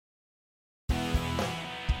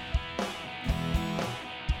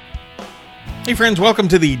Hey friends, welcome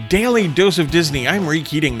to the Daily Dose of Disney. I'm Ray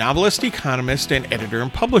Keating, novelist, economist, and editor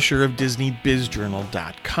and publisher of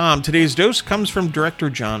DisneyBizJournal.com. Today's dose comes from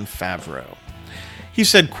director Jon Favreau. He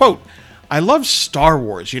said, quote, "I love Star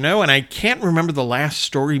Wars, and I can't remember the last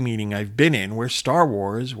story meeting I've been in where Star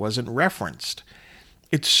Wars wasn't referenced.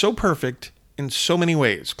 It's so perfect in so many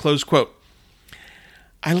ways," close quote.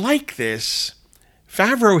 I like this.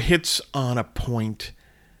 Favreau hits on a point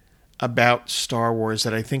about Star Wars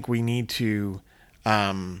that I think we need to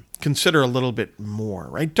consider a little bit more,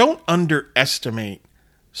 right? Don't underestimate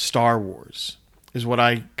Star Wars, is what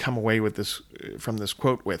I come away with this from this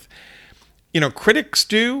quote with. Critics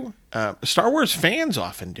do, Star Wars fans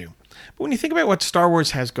often do. But when you think about what Star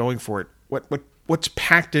Wars has going for it, what's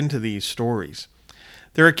packed into these stories,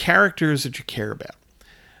 there are characters that you care about.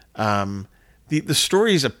 The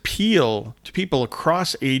stories appeal to people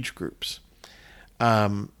across age groups.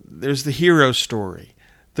 There's the hero story,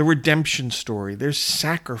 the redemption story, there's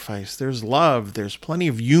sacrifice, there's love, there's plenty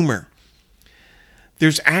of humor.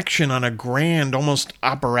 There's action on a grand, almost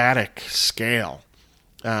operatic scale.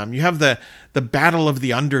 You have the battle of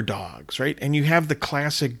the underdogs, right? And you have the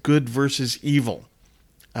classic good versus evil.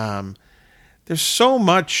 There's so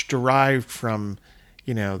much derived from,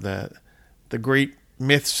 the great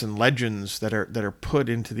myths and legends that are put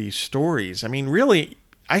into these stories. I mean, really,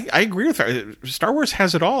 I agree with Favreau. Star Wars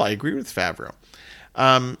has it all. I agree with Favreau.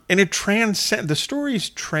 And it transcends, the stories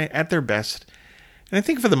at their best, and I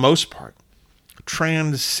think for the most part,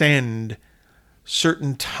 transcend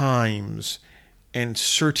certain times and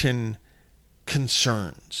certain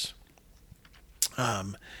concerns.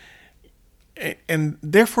 And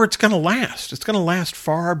therefore it's going to last. It's going to last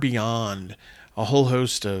far beyond a whole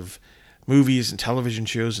host of movies and television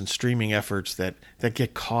shows and streaming efforts that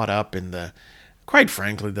get caught up in quite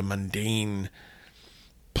frankly, the mundane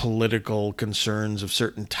political concerns of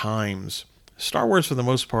certain times. Star Wars, for the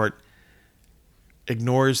most part,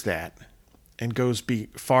 ignores that and goes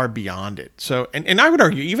far beyond it. So, and I would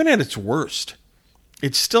argue, even at its worst,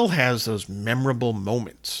 it still has those memorable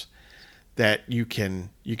moments that you can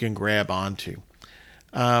grab onto.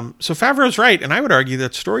 So Favreau's right, and I would argue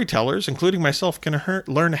that storytellers, including myself, can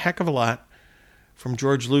learn a heck of a lot from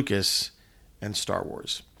George Lucas and Star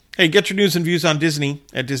Wars. Hey, get your news and views on Disney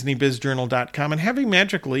at DisneyBizJournal.com and have a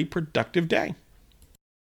magically productive day.